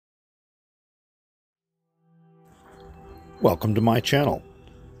Welcome to my channel.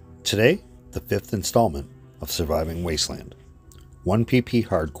 Today, the 5th installment of Surviving Wasteland. 1PP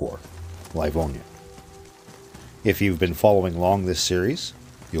Hardcore, Livonia. If you've been following along this series,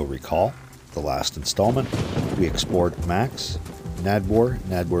 you'll recall the last installment. We explored Max,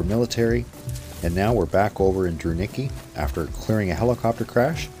 Nadwar Military, and now we're back over in Druniki after clearing a helicopter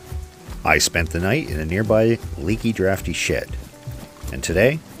crash. I spent the night in a nearby leaky, drafty shed. And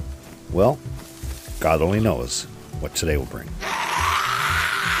today, well, God only knows what today will bring.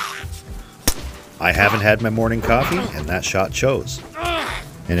 I haven't had my morning coffee, and that shot shows.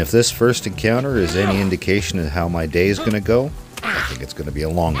 And if this first encounter is any indication of how my day is going to go, I think it's going to be a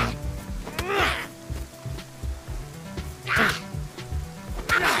long one.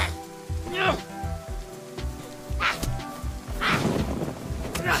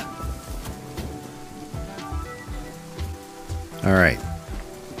 Alright,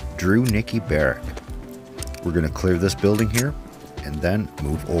 Druniki Barrack. We're going to clear this building here and then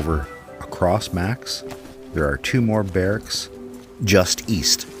move over across Max. There are 2 more barracks just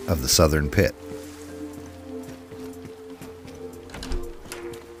east of the southern pit.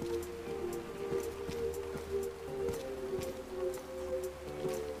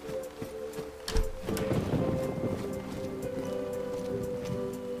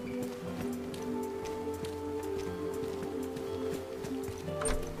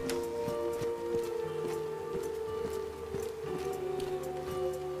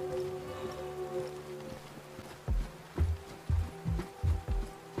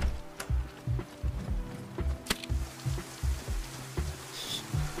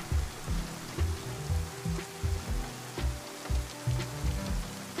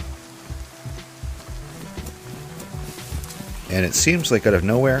 And it seems like out of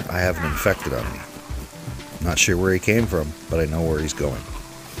nowhere, I have an infected on me. Not sure where he came from, but I know where he's going.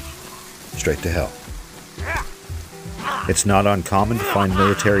 Straight to hell. It's not uncommon to find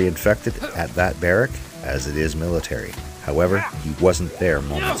military infected at that barrack, as it is military. However, he wasn't there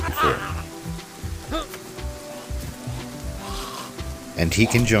moments before. And he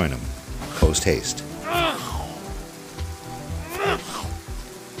can join him, post haste.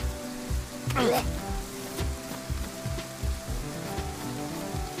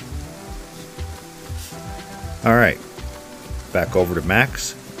 Alright, back over to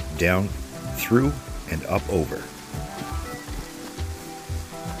Max, down, through, and up over.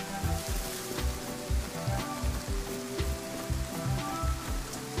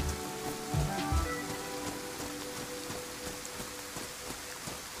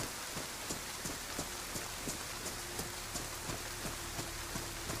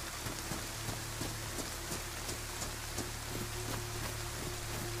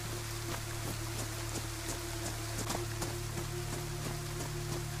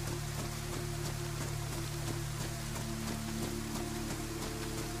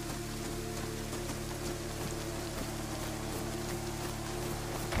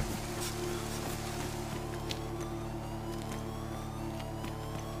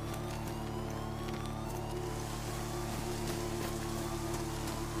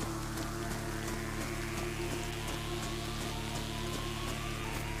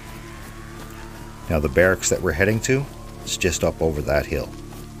 Now the barracks that we're heading to is just up over that hill,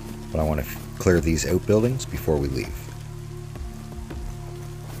 but I want to clear these outbuildings before we leave.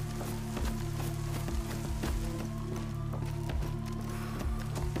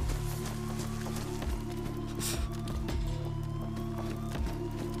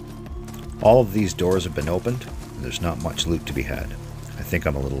 All of these doors have been opened, and there's not much loot to be had. I think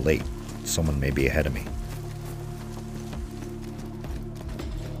I'm a little late. Someone may be ahead of me.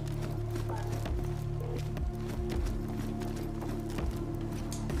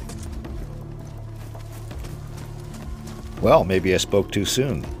 Well, maybe I spoke too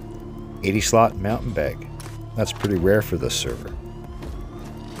soon. 80 slot mountain bag. That's pretty rare for this server.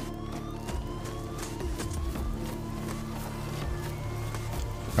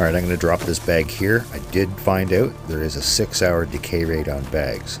 Alright, I'm going to drop this bag here. I did find out there is a 6-hour decay rate on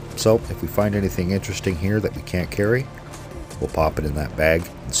bags. So if we find anything interesting here that we can't carry, we'll pop it in that bag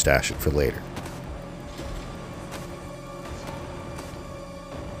and stash it for later.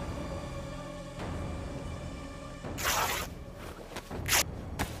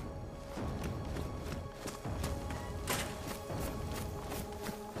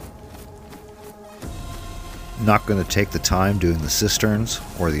 Not going to take the time doing the cisterns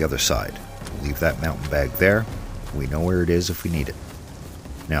or the other side. Leave that mountain bag there. We know where it is if we need it.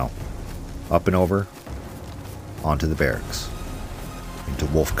 Now, up and over, onto the barracks, into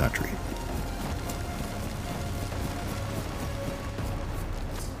wolf country.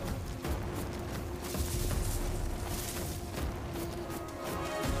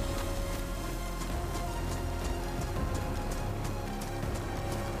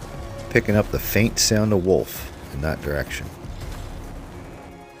 picking up the faint sound of wolf in that direction.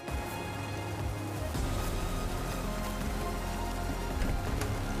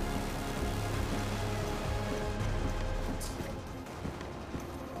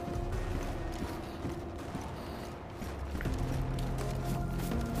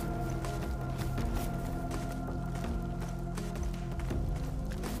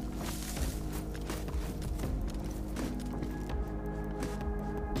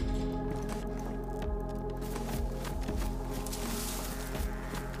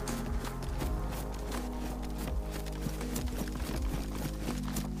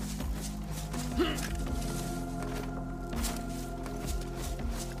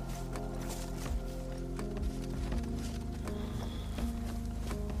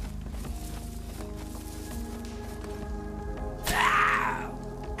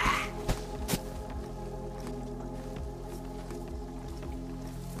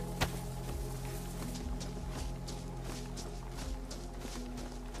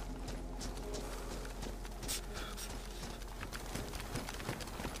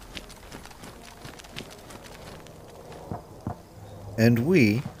 And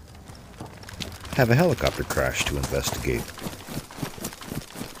we have a helicopter crash to investigate.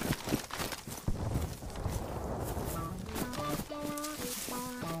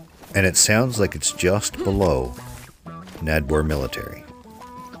 And it sounds like it's just below Nadbor Military.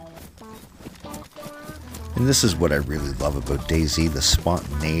 And this is what I really love about DayZ, the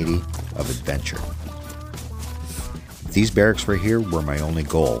spontaneity of adventure. These barracks right here were my only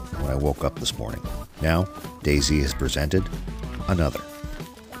goal when I woke up this morning. Now, DayZ has presented another.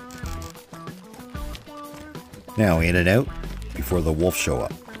 Now in and out before the wolves show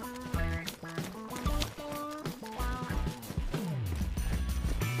up.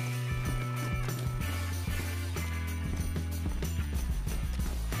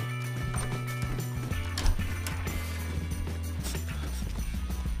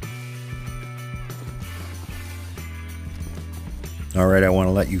 Alright, I want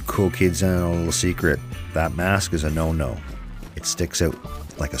to let you cool kids in on a little secret. That mask is a no-no. It sticks out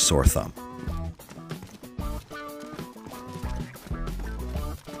like a sore thumb.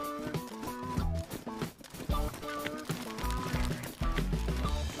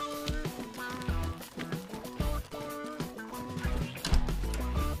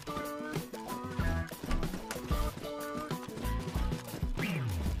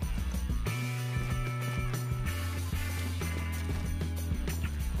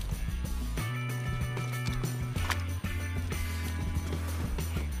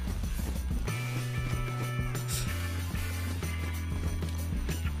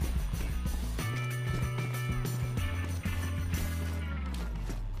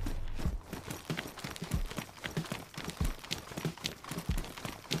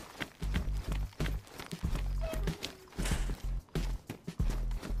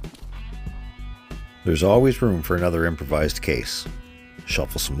 There's always room for another improvised case.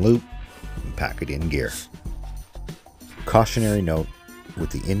 Shuffle some loot and pack it in gear. Cautionary note with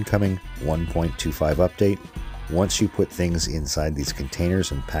the incoming 1.25 update: once you put things inside these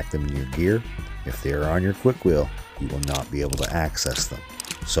containers and pack them in your gear, if they are on your quick wheel, you will not be able to access them.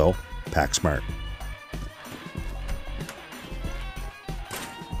 So, pack smart.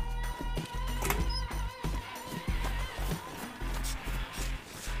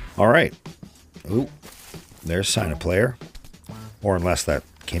 Alright. Ooh, there's sign of player. Or unless that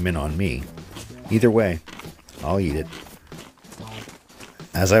came in on me. Either way, I'll eat it.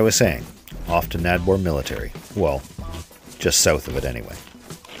 As I was saying, off to Nadbor Military. Well, just south of it anyway.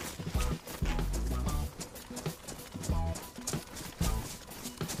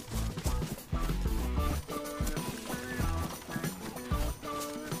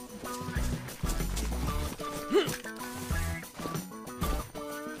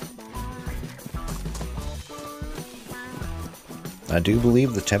 I do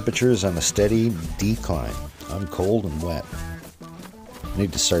believe the temperature is on a steady decline. I'm cold and wet. I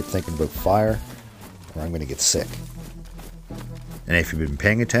need to start thinking about fire, or I'm going to get sick. And if you've been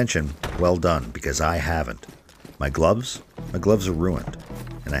paying attention, well done, because I haven't. My gloves are ruined,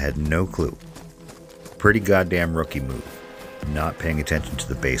 and I had no clue. Pretty goddamn rookie move, not paying attention to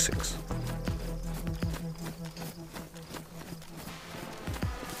the basics.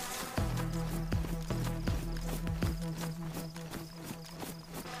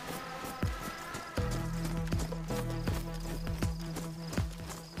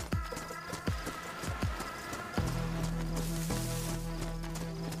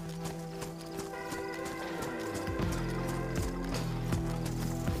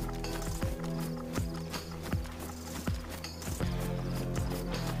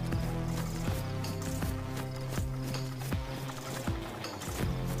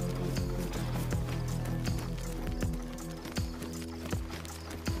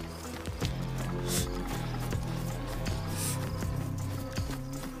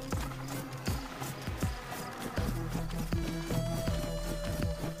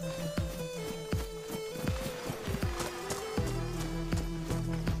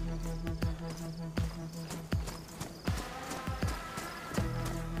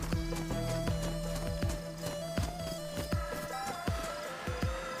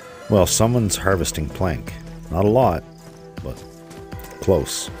 Well, someone's harvesting plank. Not a lot, but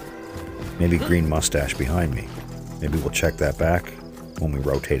close. Maybe green mustache behind me. Maybe we'll check that back when we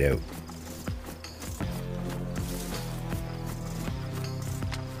rotate out.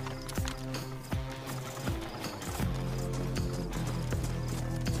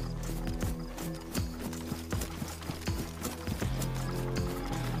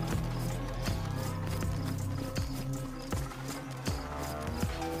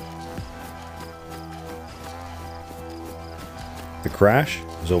 The crash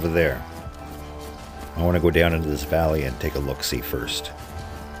is over there. I want to go down into this valley and take a look-see first.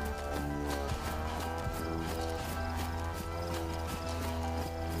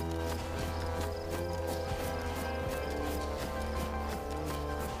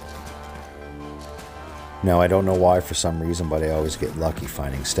 Now, I don't know why for some reason, but I always get lucky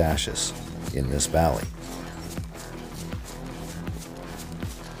finding stashes in this valley.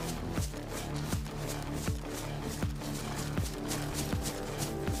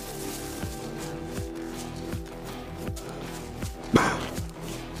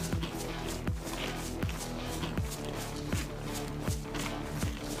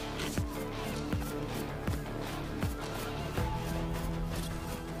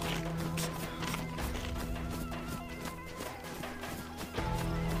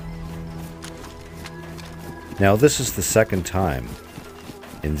 Now, this is the second time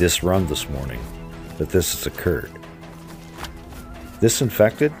in this run this morning that this has occurred. This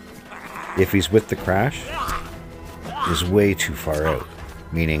infected, if he's with the crash, is way too far out,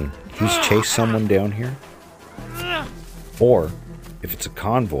 meaning he's chased someone down here, or if it's a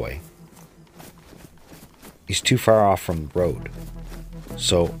convoy, he's too far off from the road.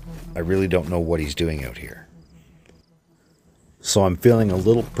 So I really don't know what he's doing out here. So I'm feeling a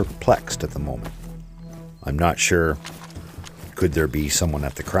little perplexed at the moment. I'm not sure, could there be someone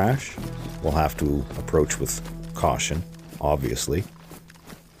at the crash? We'll have to approach with caution, obviously.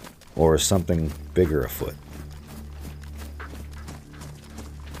 Or is something bigger afoot?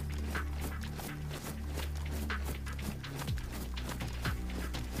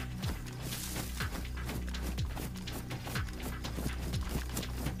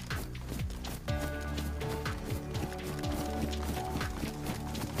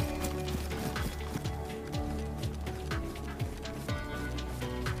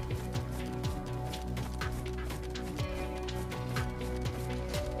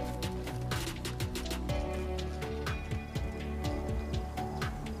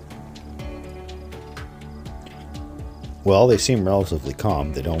 Well, they seem relatively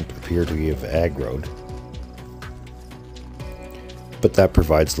calm. They don't appear to have aggroed. But that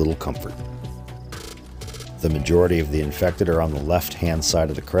provides little comfort. The majority of the infected are on the left-hand side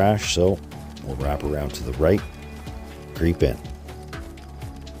of the crash, so we'll wrap around to the right, creep in.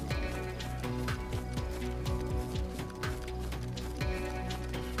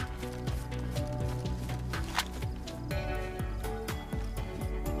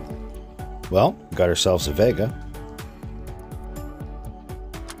 Well, got ourselves a Vega.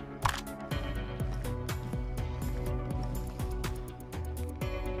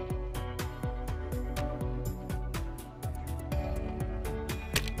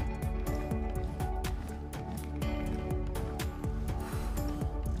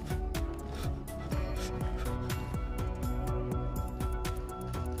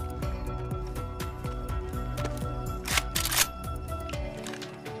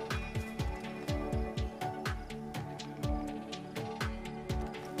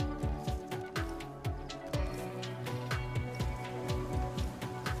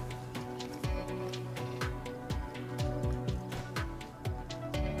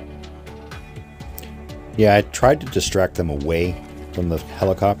 Yeah, I tried to distract them away from the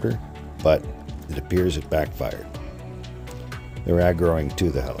helicopter, but it appears it backfired. They were aggroing to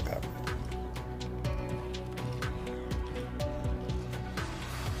the helicopter.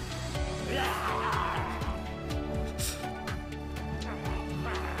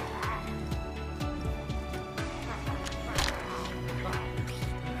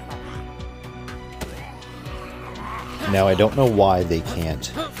 Now, I don't know why they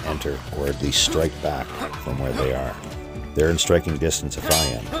can't enter, or at least strike back from where they are. They're in striking distance if I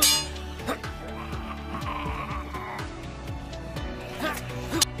am.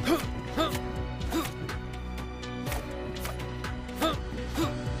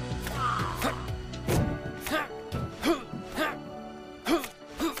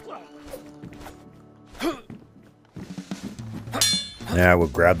 Now we'll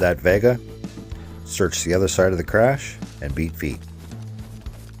grab that Vega, search the other side of the crash, and beat feet.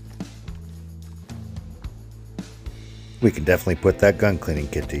 We can definitely put that gun cleaning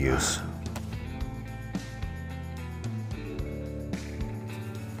kit to use.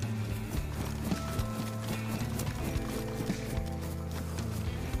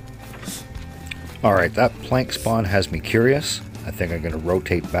 Alright, that plank spawn has me curious. I think I'm going to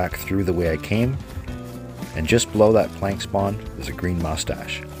rotate back through the way I came. And just below that plank spawn is a green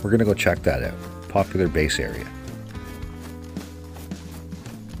mustache. We're going to go check that out. Popular base area.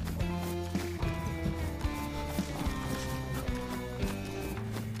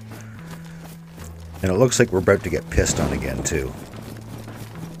 And it looks like we're about to get pissed on again too.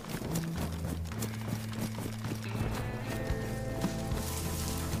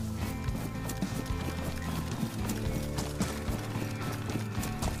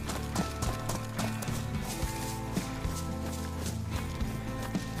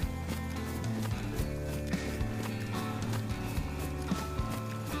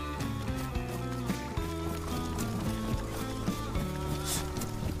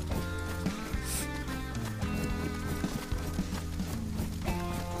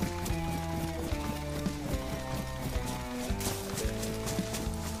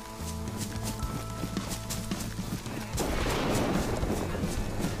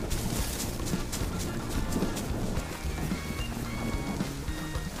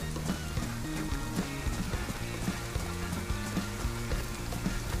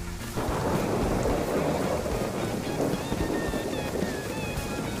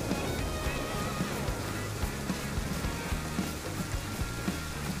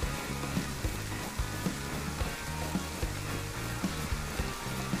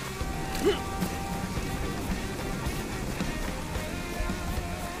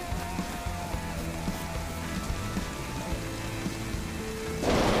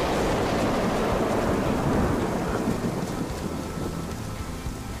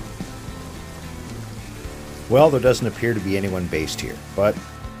 Well, there doesn't appear to be anyone based here, but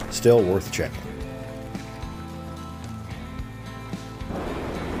still worth checking.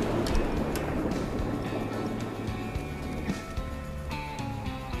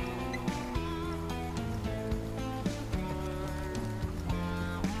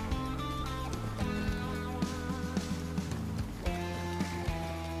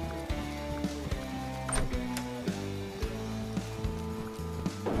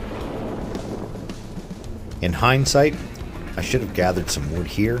 In hindsight, I should have gathered some wood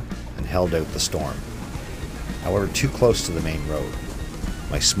here and held out the storm. However, too close to the main road.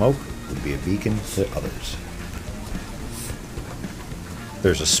 My smoke would be a beacon to others.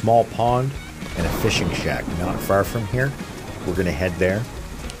 There's a small pond and a fishing shack not far from here. We're going to head there,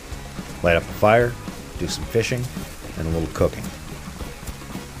 light up a fire, do some fishing, and a little cooking.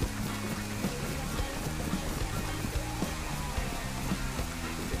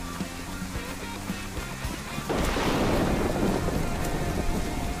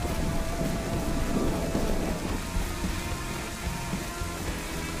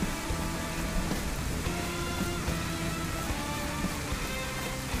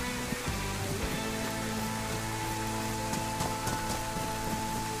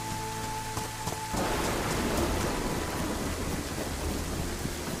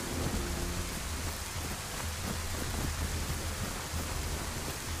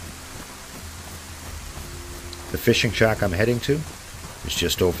 The fishing shack I'm heading to is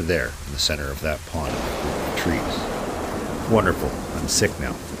just over there in the center of that pond with the trees. Wonderful. I'm sick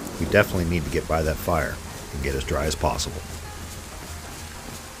now. We definitely need to get by that fire and get as dry as possible.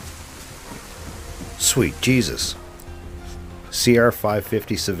 Sweet Jesus.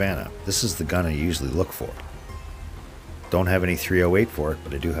 CR550 Savannah. This is the gun I usually look for. Don't have any 308 for it,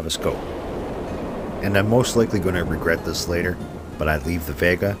 but I do have a scope. And I'm most likely going to regret this later, but I leave the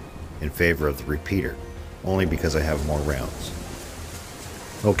Vega in favor of the repeater, only because I have more rounds.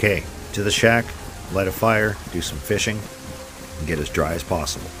 Okay, to the shack, light a fire, do some fishing, and get as dry as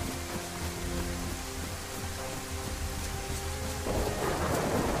possible.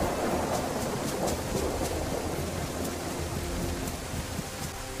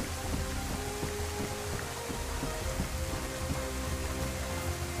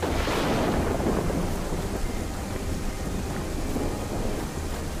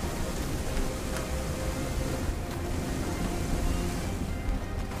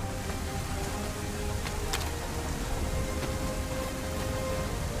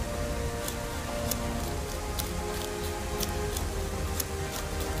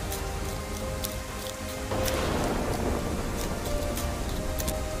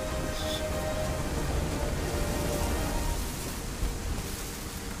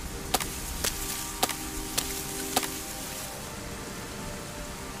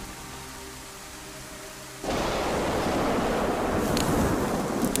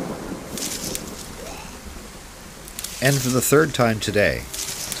 And for the third time today,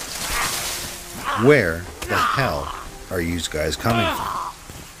 where the hell are you guys coming from?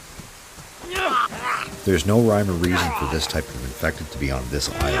 There's no rhyme or reason for this type of infected to be on this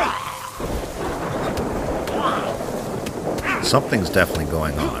island. Something's definitely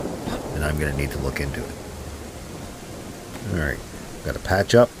going on, and I'm going to need to look into it. Alright, got to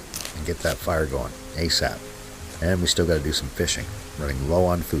patch up and get that fire going ASAP. And we still got to do some fishing, running low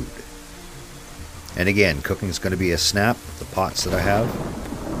on food. And again, cooking is going to be a snap. The pots that I have,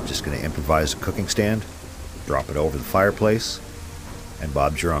 I'm just going to improvise a cooking stand, drop it over the fireplace, and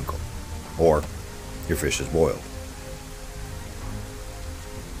Bob's your uncle. Or your fish is boiled.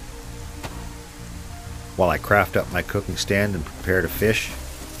 While I craft up my cooking stand and prepare to fish,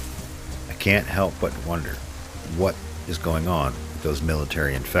 I can't help but wonder what is going on with those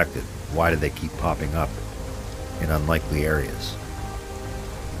military infected. Why do they keep popping up in unlikely areas?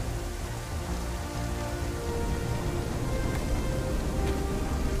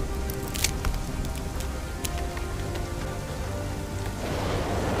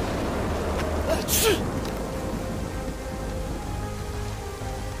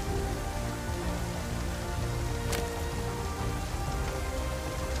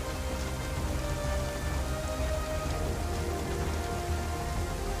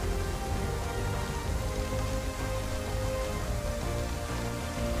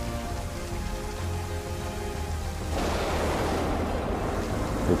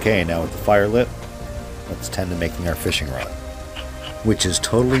 Okay, now with the fire lit, let's tend to making our fishing rod, which is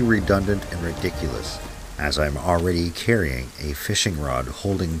totally redundant and ridiculous, as I'm already carrying a fishing rod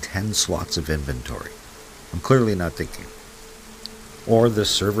holding 10 slots of inventory. I'm clearly not thinking. Or the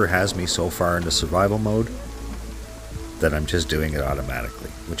server has me so far into survival mode that I'm just doing it automatically,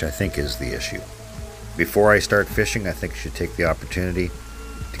 which I think is the issue. Before I start fishing, I think I should take the opportunity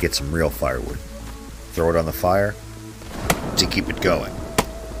to get some real firewood. Throw it on the fire to keep it going.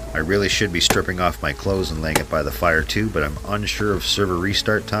 I really should be stripping off my clothes and laying it by the fire too, but I'm unsure of server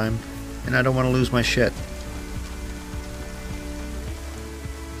restart time, and I don't want to lose my shit.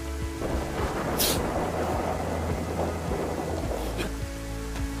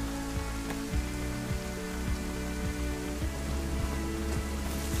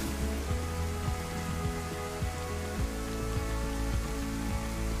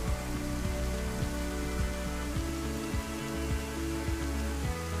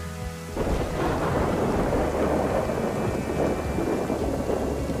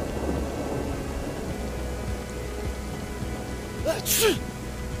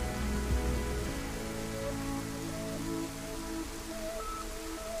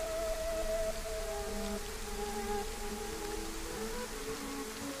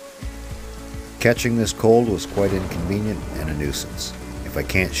 Catching this cold was quite inconvenient and a nuisance. If I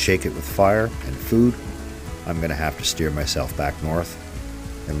can't shake it with fire and food, I'm going to have to steer myself back north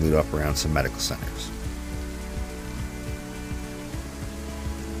and loot up around some medical centers.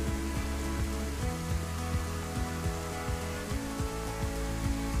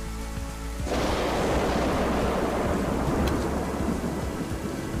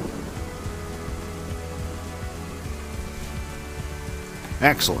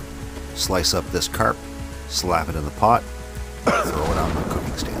 Excellent. Slice up this carp, slap it in the pot, throw it on the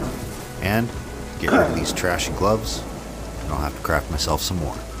cooking stand, and get rid of these trashy gloves, and I'll have to craft myself some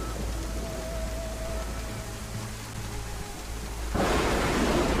more.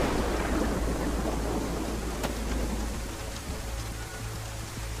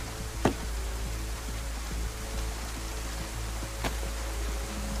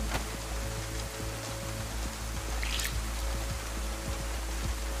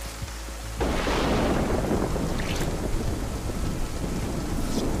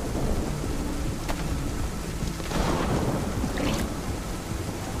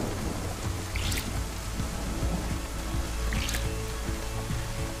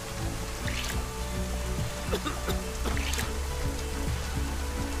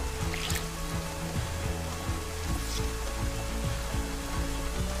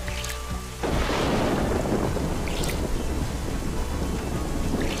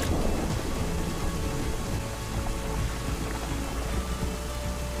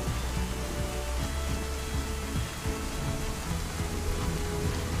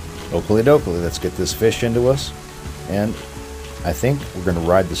 Oakley dokley, let's get this fish into us, and I think we're going to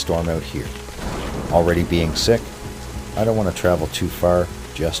ride the storm out here. Already being sick, I don't want to travel too far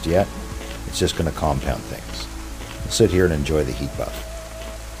just yet. It's just going to compound things. I'll sit here and enjoy the heat buff.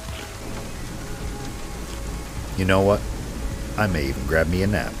 You know what? I may even grab me a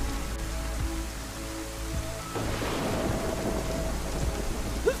nap.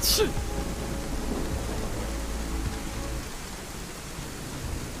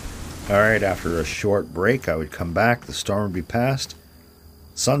 Alright, after a short break, I would come back, the storm would be past,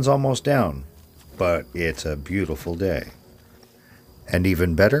 sun's almost down, but it's a beautiful day. And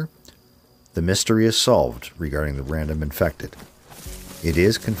even better, the mystery is solved regarding the random infected. It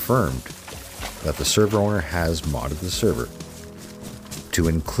is confirmed that the server owner has modded the server to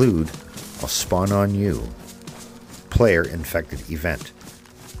include a spawn on you player infected event,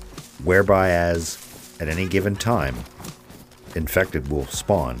 whereby as at any given time, infected will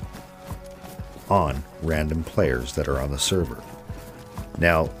spawn on random players that are on the server.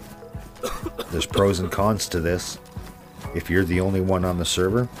 Now, there's pros and cons to this. If you're the only one on the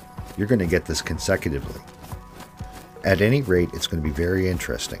server, you're going to get this consecutively. At any rate, it's going to be very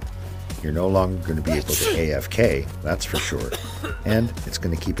interesting. You're no longer going to be able to AFK, that's for sure. And it's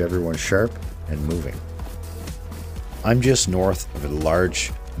going to keep everyone sharp and moving. I'm just north of a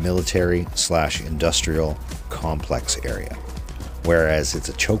large military/industrial complex area, whereas it's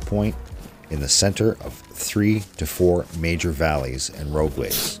a choke point in the center of 3 to 4 major valleys and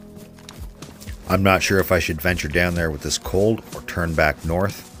roadways. I'm not sure if I should venture down there with this cold or turn back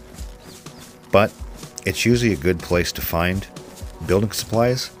north, but it's usually a good place to find building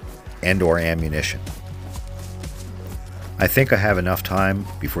supplies and or ammunition. I think I have enough time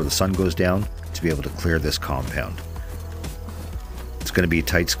before the sun goes down to be able to clear this compound. It's going to be a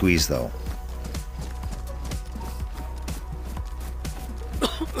tight squeeze though.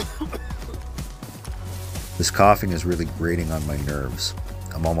 This coughing is really grating on my nerves.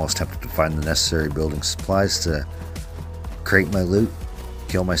 I'm almost tempted to find the necessary building supplies to create my loot,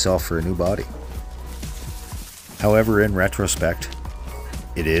 kill myself for a new body. However, in retrospect,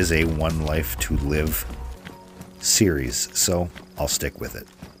 it is a One Life to Live series, so I'll stick with it.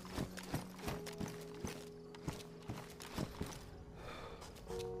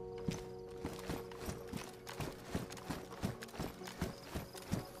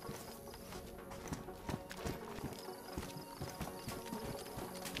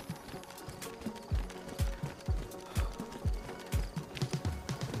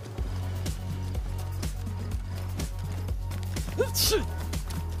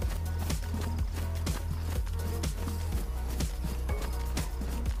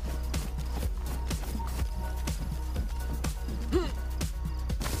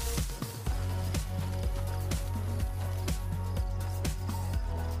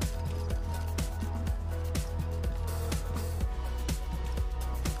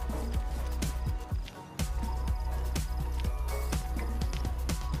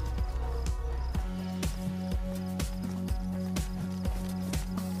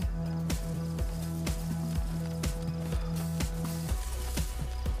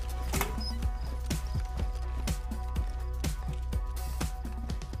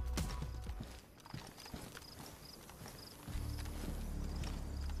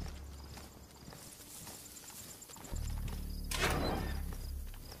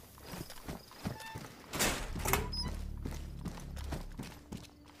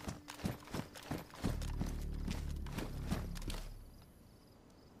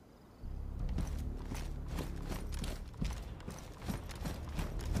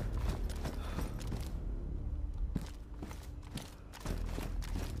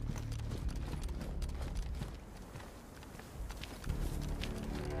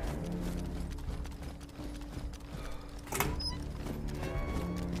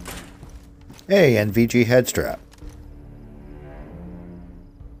 Hey, NVG head strap.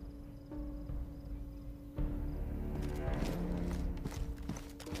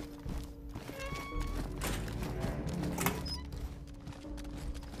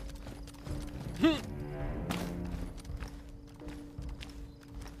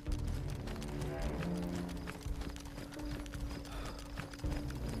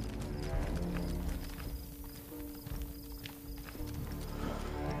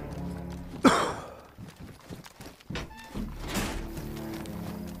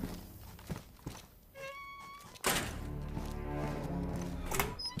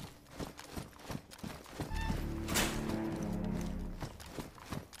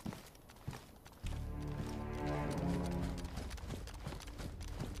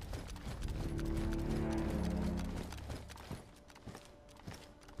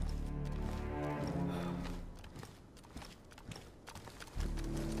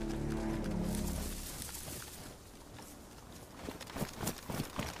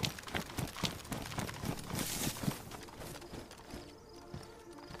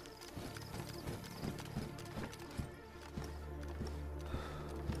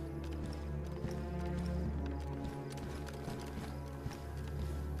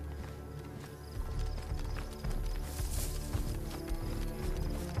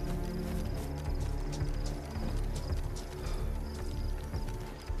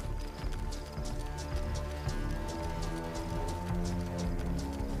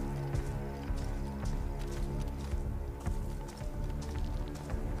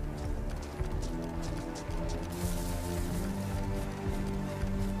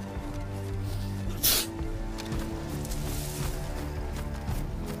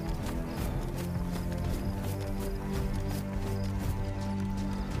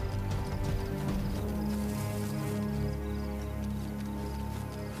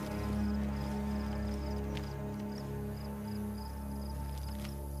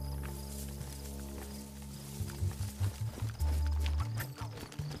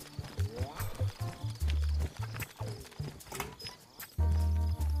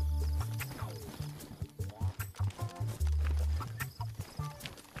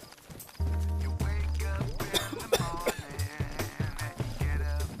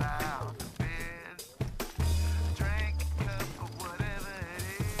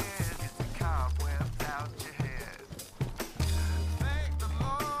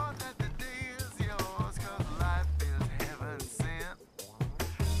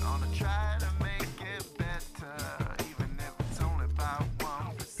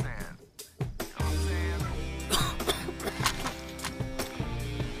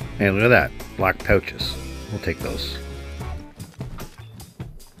 Hey, look at that. Black pouches. We'll take those.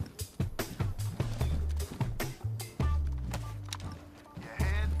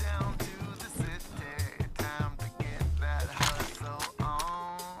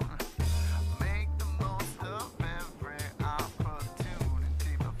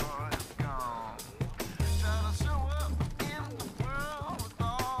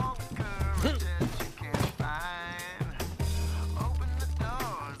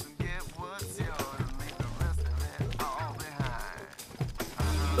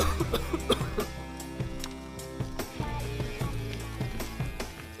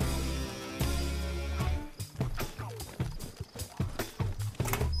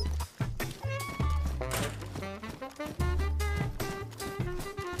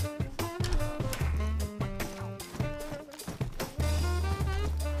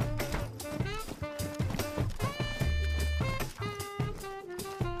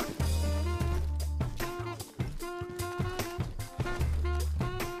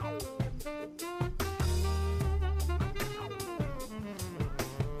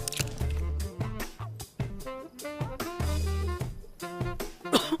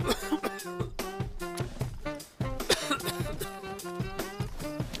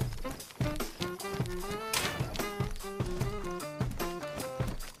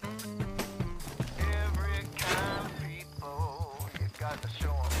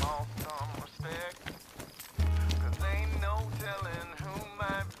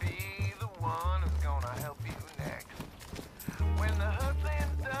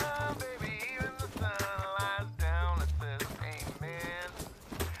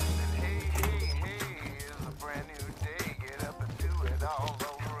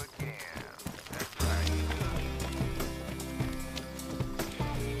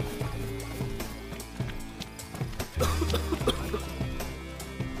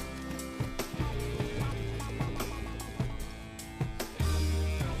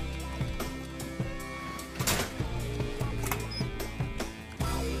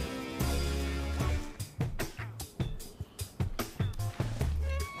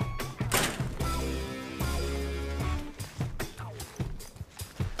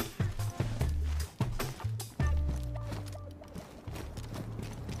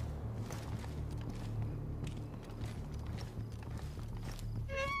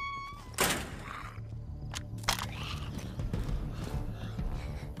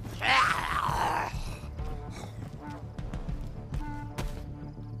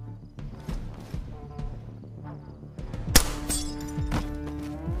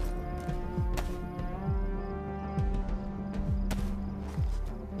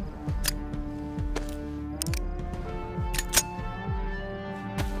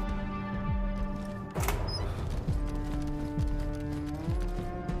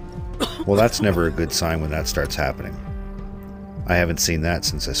 Well, that's never a good sign when that starts happening. I haven't seen that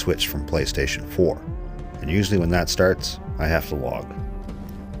since I switched from PlayStation 4, and usually when that starts, I have to log.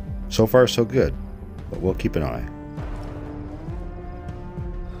 So far so good, but we'll keep an eye.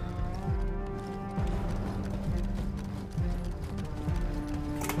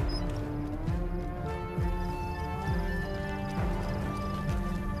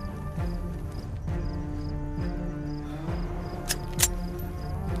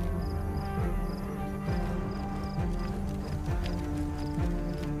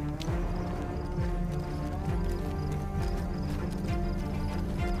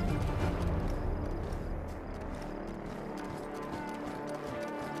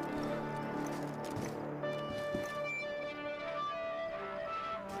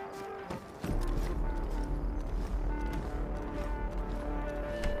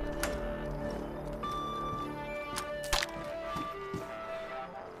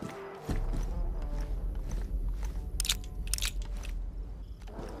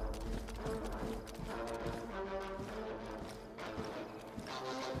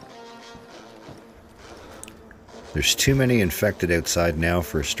 There's too many infected outside now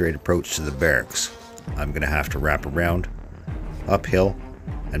for a straight approach to the barracks. I'm going to have to wrap around, uphill,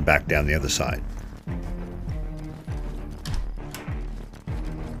 and back down the other side.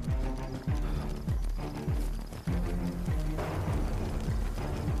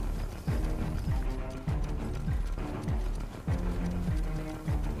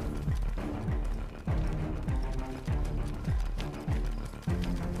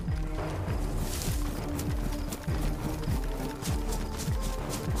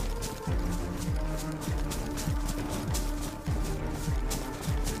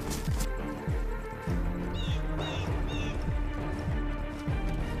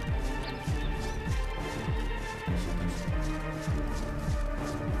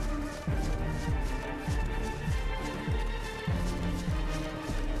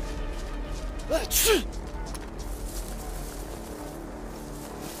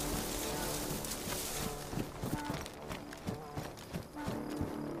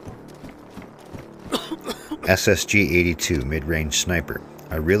 SSG-82 mid-range sniper.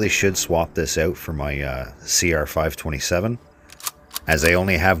 I really should swap this out for my CR527, as I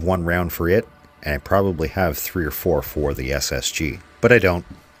only have one round for it, and I probably have 3 or 4 for the SSG. But I don't.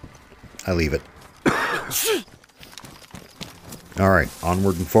 I leave it. Alright,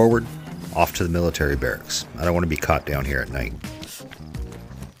 onward and forward, off to the military barracks. I don't want to be caught down here at night.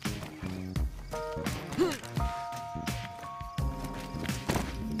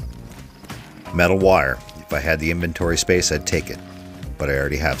 Metal wire. If I had the inventory space, I'd take it, but I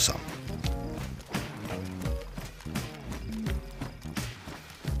already have some.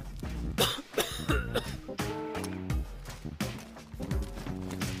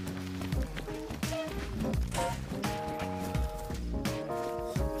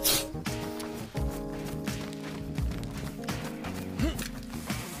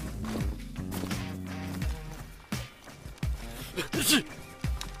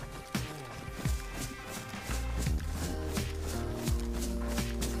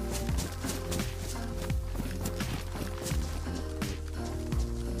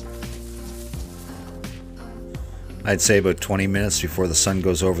 I'd say about 20 minutes before the sun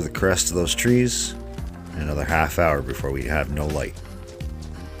goes over the crest of those trees, and another half hour before we have no light.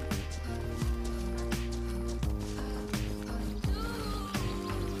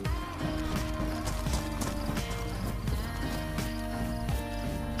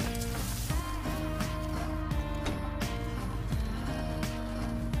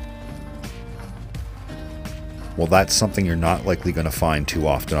 Well, that's something you're not likely going to find too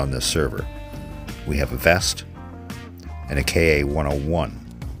often on this server. We have a vest and a KA-101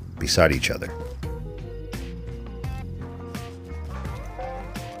 beside each other.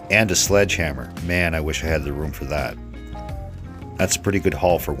 And a sledgehammer. Man, I wish I had the room for that. That's a pretty good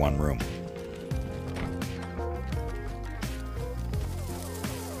haul for one room.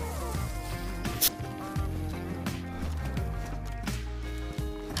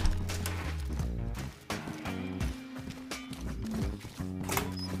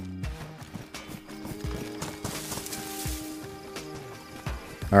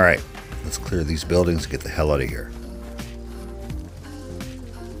 Alright, let's clear these buildings and get the hell out of here.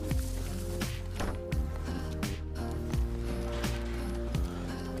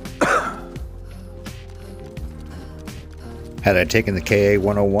 Had I taken the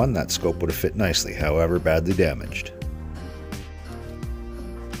KA-101, that scope would have fit nicely, however badly damaged.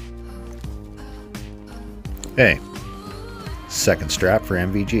 Hey, second strap for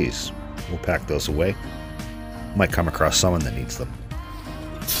MVGs. We'll pack those away. Might come across someone that needs them.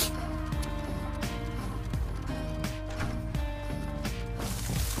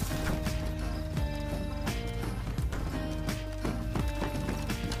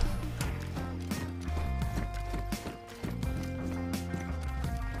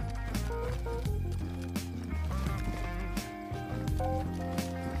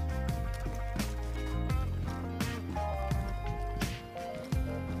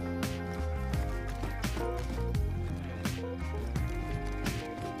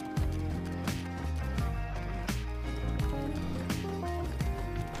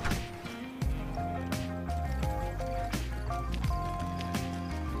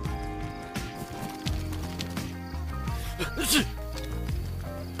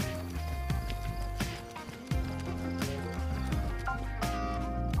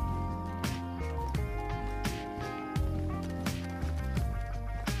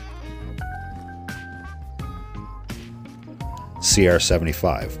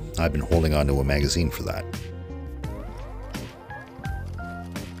 CR75. I've been holding on to a magazine for that.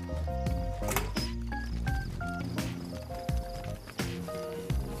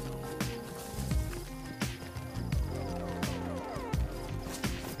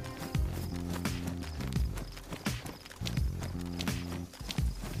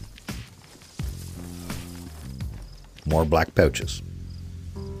 More black pouches.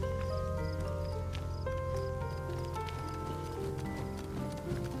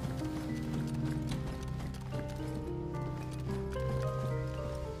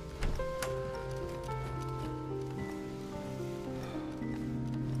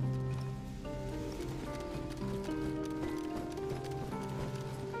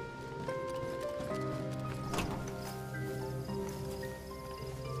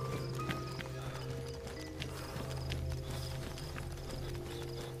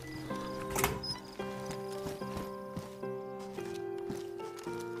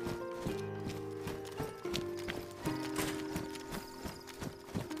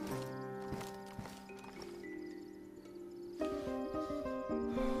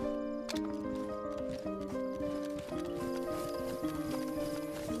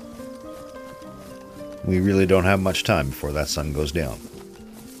 We really don't have much time before that sun goes down.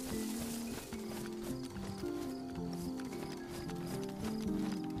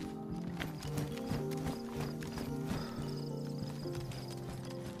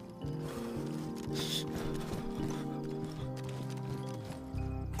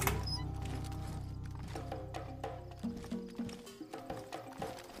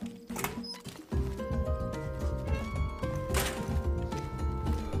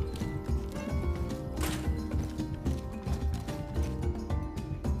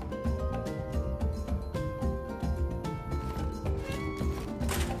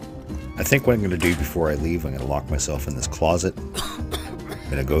 I think what I'm going to do before I leave, I'm going to lock myself in this closet. I'm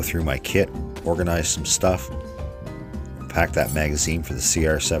going to go through my kit, organize some stuff, pack that magazine for the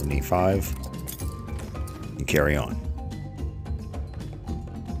CR75, and carry on.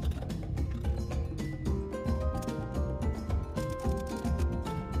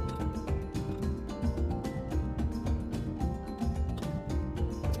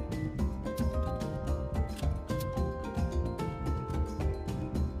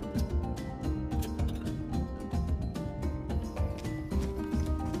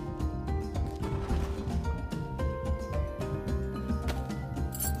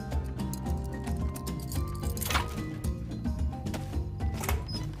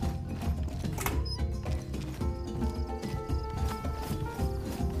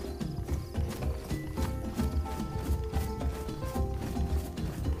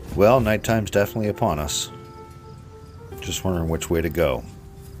 Well, nighttime's definitely upon us. Just wondering which way to go.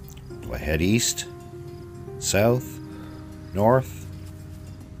 Do I head east? South? North?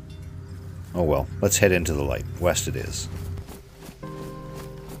 Oh well, let's head into the light. West it is.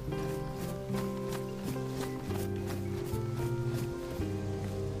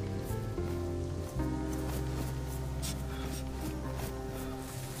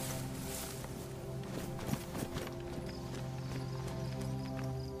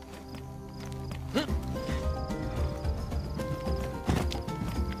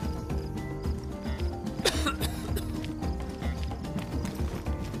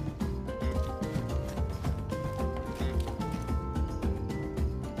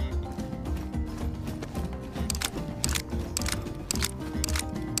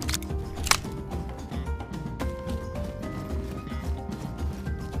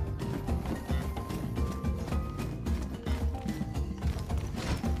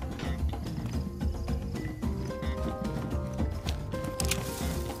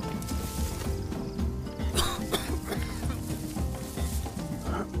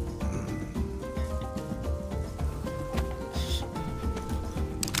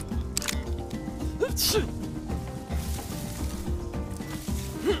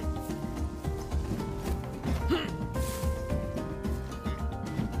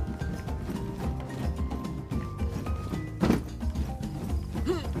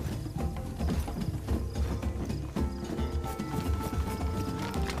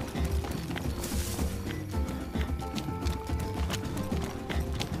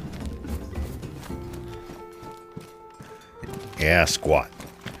 Yeah, squat.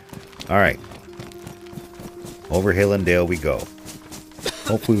 Alright. Over hill and dale we go.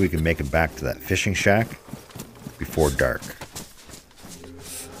 Hopefully we can make it back to that fishing shack before dark.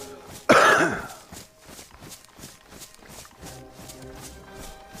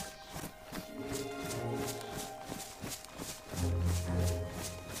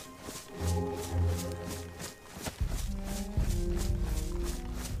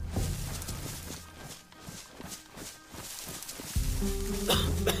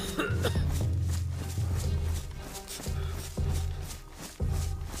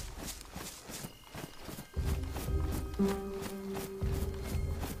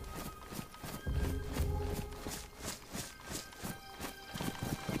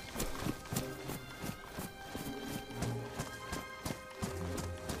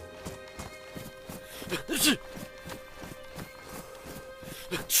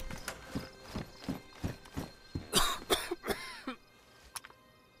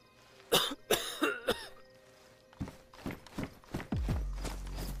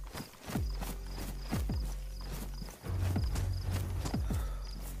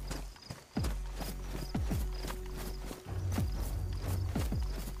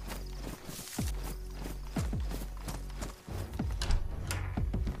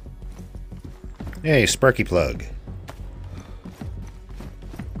 Hey, Sparky Plug.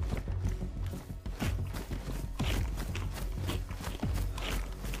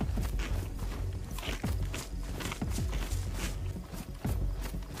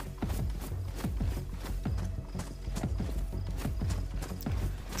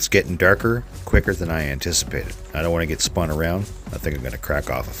 It's getting darker quicker than I anticipated. I don't want to get spun around. I think I'm going to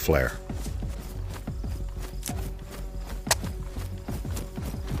crack off a flare.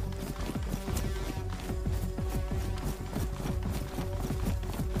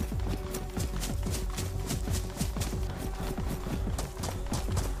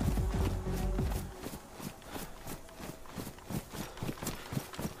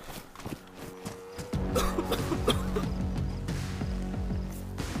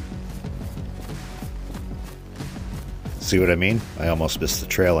 See what I mean? I almost missed the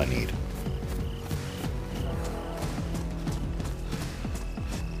trail I need.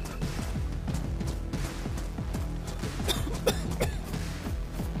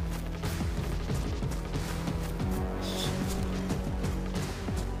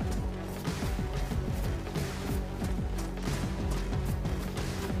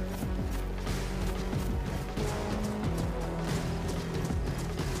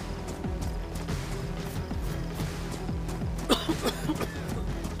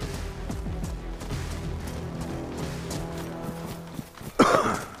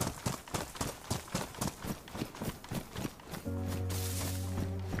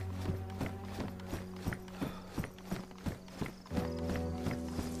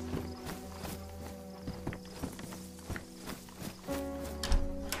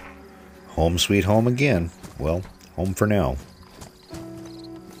 Home sweet home again. Well, home for now.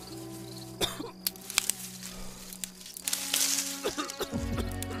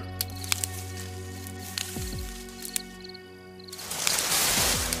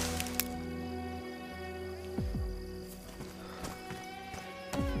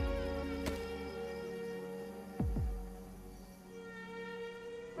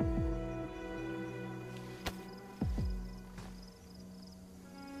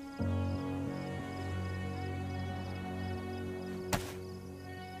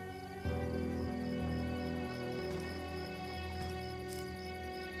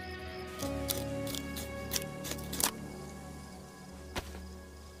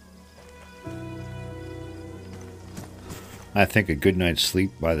 I think a good night's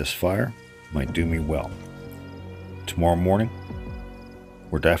sleep by this fire might do me well. Tomorrow morning,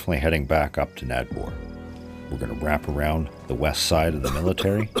 we're definitely heading back up to Nadbor. We're going to wrap around the west side of the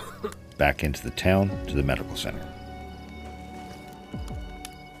military, back into the town to the medical center.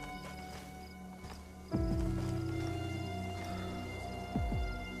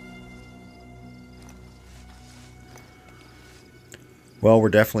 Well, we're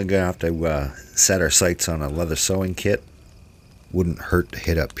definitely going to have to set our sights on a leather sewing kit. Wouldn't hurt to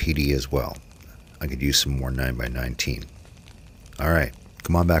hit up PD as well. I could use some more 9x19. Alright,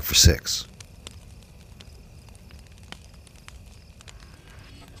 come on back for 6.